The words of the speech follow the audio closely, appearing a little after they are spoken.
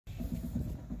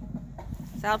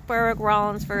South Berwick,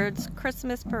 Rollinsford's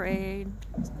Christmas parade.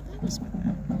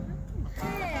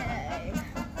 Hey.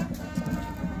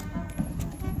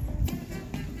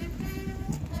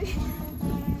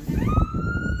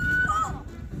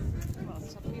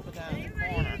 Some people down in the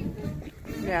corner.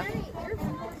 Yeah.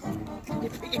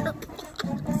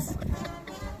 Earplugs.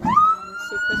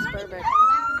 See Chris Berwick.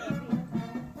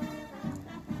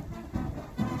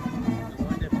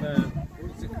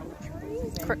 Who's the coach?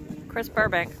 Chris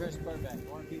Berwick. Chris Berwick.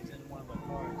 One he's in one of the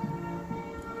cars.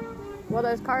 Well,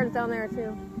 there's cars down there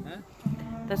too. Huh?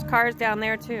 There's cars down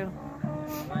there too.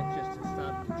 Not just to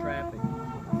stop the traffic.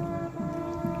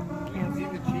 Can you see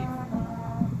the chief?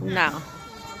 No.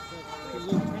 The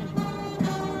lieutenant.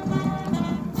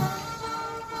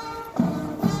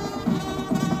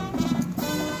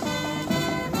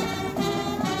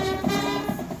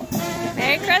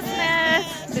 Merry Christmas!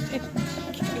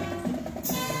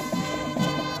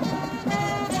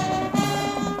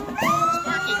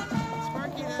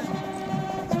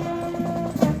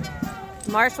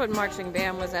 Marshwood Marching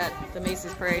Band was at the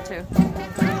Macy's Parade too.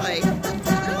 Really?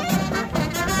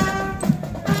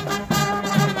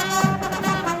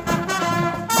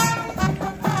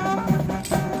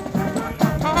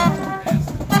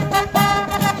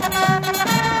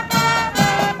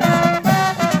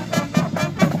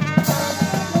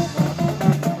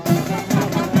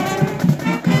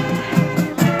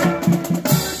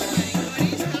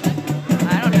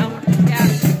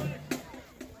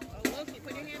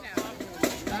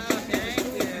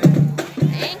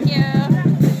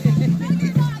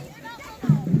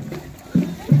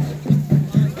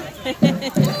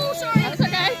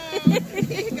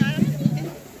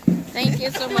 Thank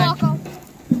you so much.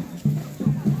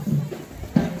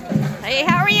 Hey,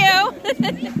 how are you?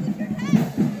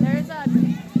 There's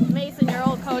Mason, your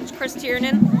old coach, Chris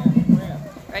Tiernan.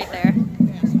 Right there.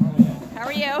 How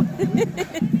are you?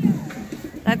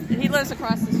 He lives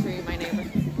across the street, my neighbor.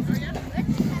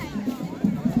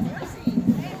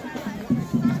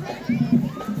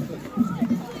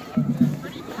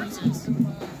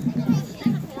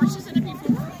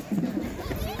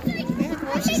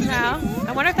 No.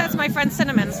 I wonder if that's my friend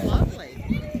Cinnamon. It's lovely.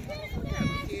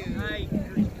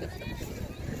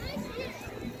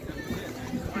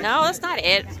 No, that's not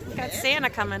it. We got Santa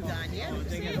coming.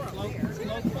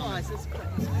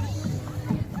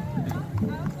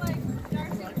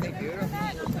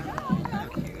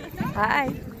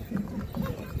 Hi.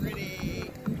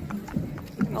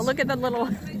 Oh, look at the little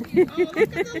one. Oh, look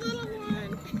at the little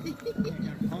one.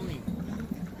 Pony.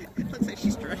 It looks like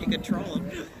she's trying to control him.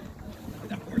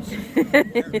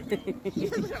 You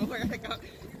don't know where to go.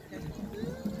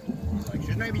 Like,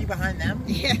 shouldn't I be behind them?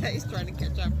 Yeah, he's trying to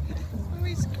catch up. Oh,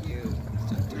 he's cute.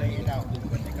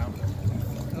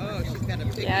 Oh, she's got a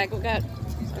piggy. Yeah, we got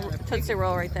Tootsie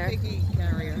Roll right there. Piggy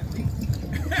carrier.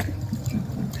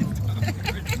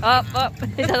 Up.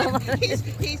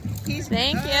 He's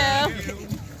Thank you.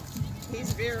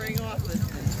 He's veering off the.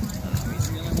 He's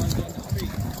the only one on the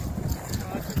street.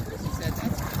 He said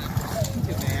that's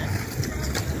too bad.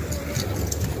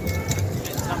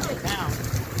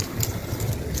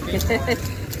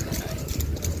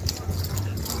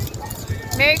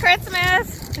 Merry Christmas!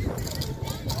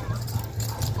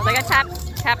 Oh, they got tap.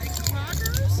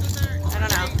 I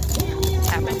don't know.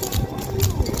 Tapping.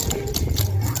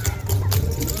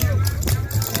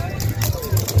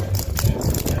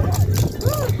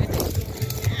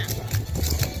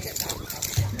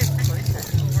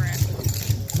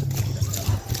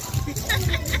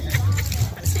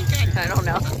 I don't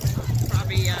know.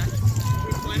 Probably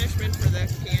replenishment for the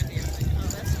candy. Oh,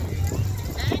 that's cute.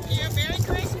 Thank you. Merry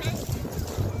Christmas.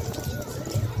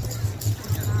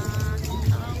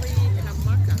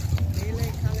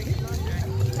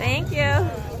 Thank you.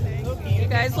 You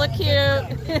guys look cute.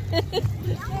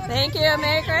 Thank you.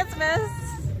 Merry Christmas.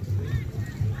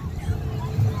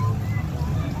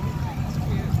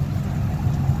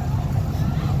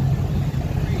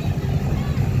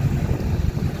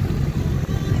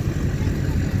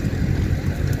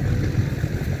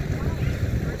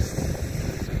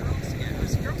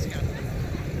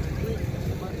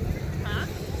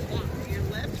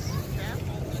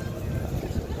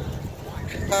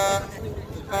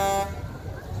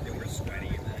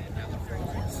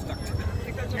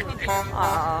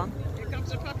 Aww. Here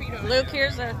comes a puppy dog. Luke,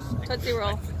 here's a Tootsie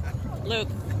Roll. Luke.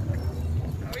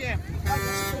 Oh, yeah.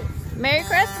 Merry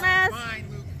Christmas! Fine,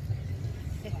 Luke.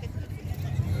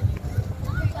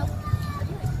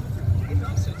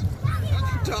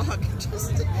 Dog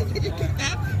just, did you get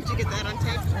that? Did you get that on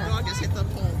tape? The dog just hit the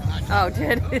pole. Oh,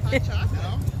 did? Hot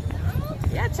chocolate.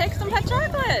 Yeah, take some hot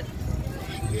chocolate.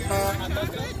 No, I'm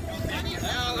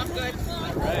good.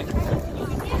 All right.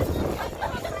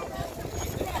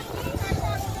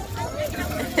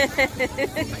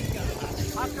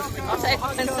 I'll take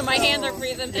one. My hands are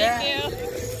freezing. Thank you.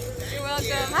 You're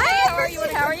welcome. Hi, how are you?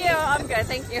 How are you? I'm good.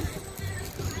 Thank you.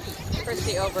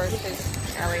 Christy over to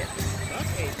Elliot.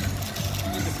 Okay.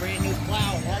 It's a brand new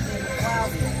plow. Welcome to the plow.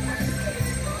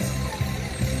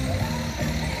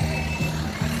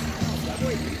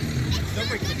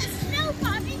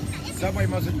 Subway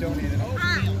must have donated. I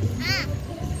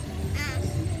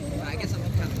guess I'm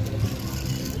kind of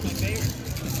my favorite.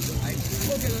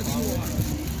 Look at this.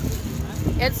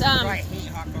 It's I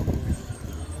hate hot dog.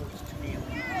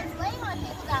 There's way more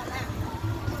people down there.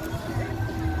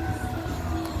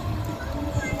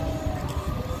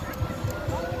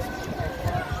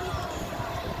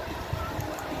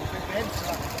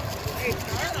 Hey,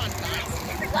 start on time.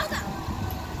 Welcome.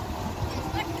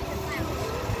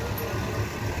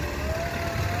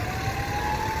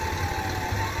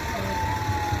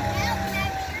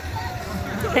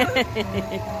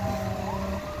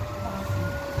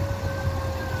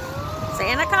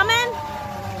 Santa coming?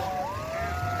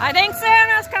 I think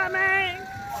Santa's coming.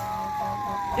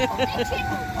 The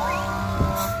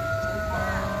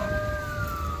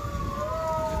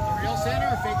real Santa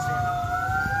or fake Santa?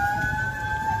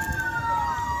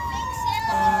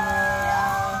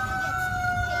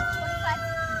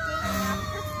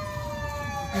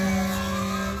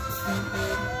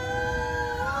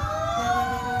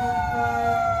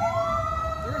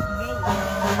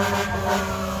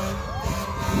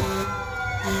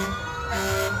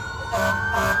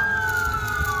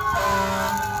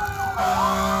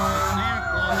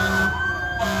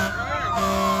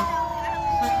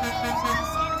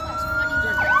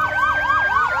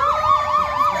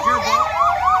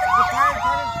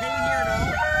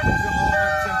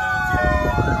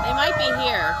 They might be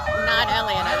here, not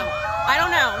Elliot. I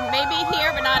don't know. Maybe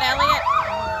here, but not Elliot.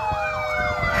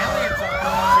 Elliot's on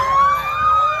volunteer.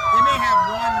 They may have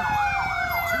one,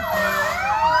 two people.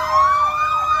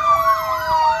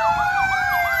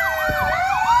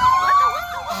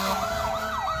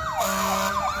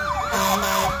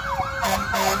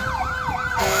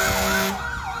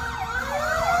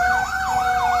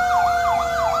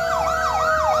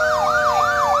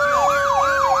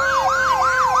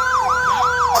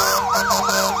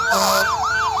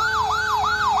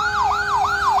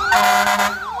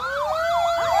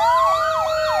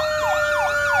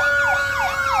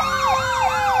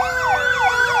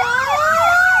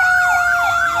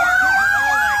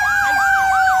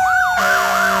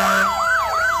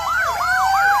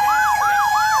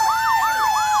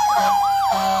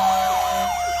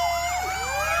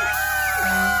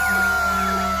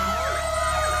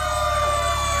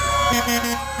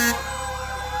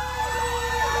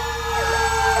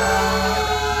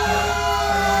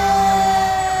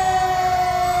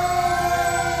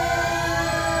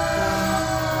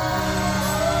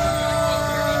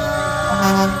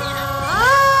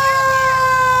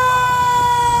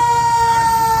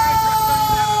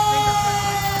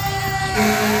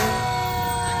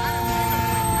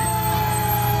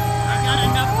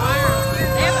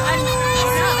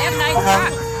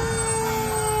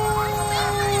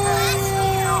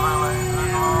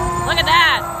 Look at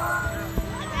that.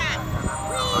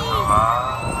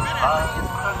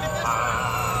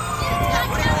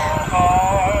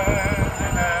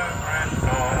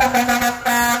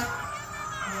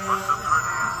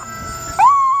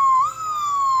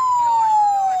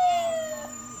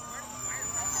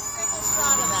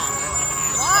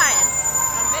 Why?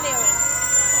 I'm videoing.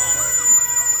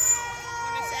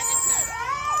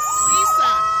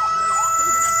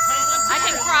 I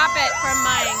can crop it from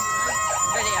my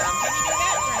video.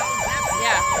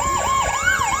 Yeah.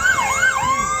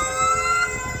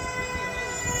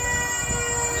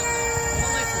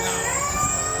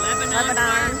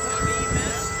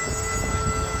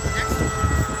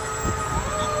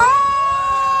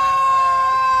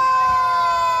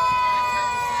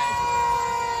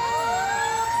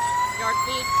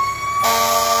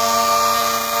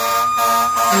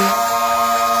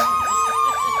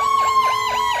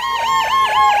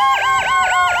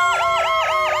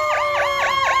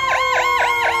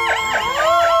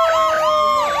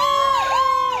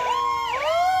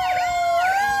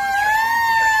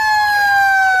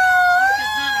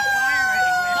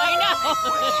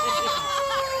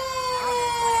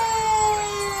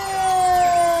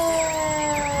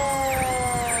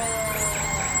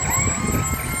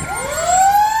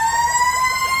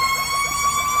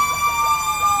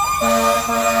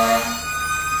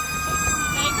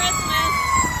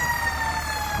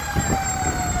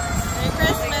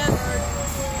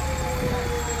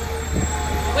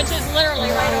 which is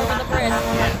literally right over the bridge.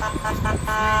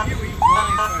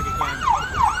 Rollinsford again.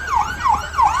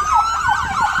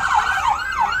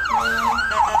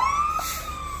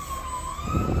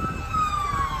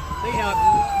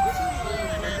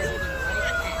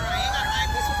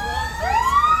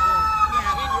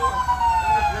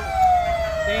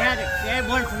 They had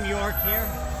one from York here.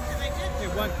 They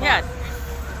had one from Yeah.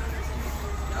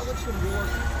 That was from York.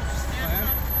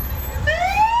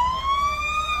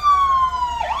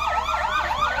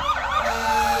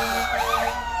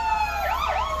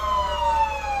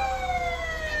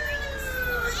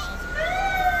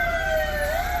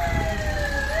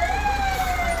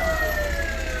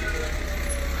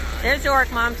 There's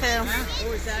York, Mom, too.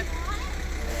 What was that?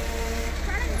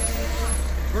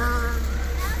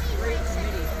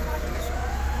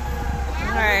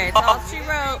 All right, that's all she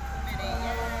wrote.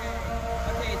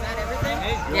 Okay, is that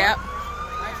everything? Yep.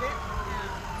 That's it?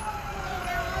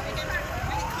 We can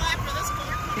clap for this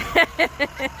corner.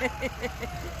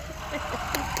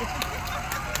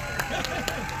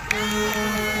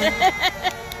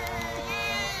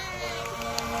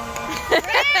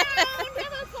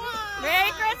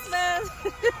 Merry Christmas!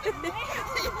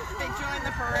 They joined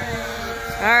the parade.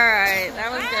 All right, that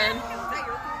was good.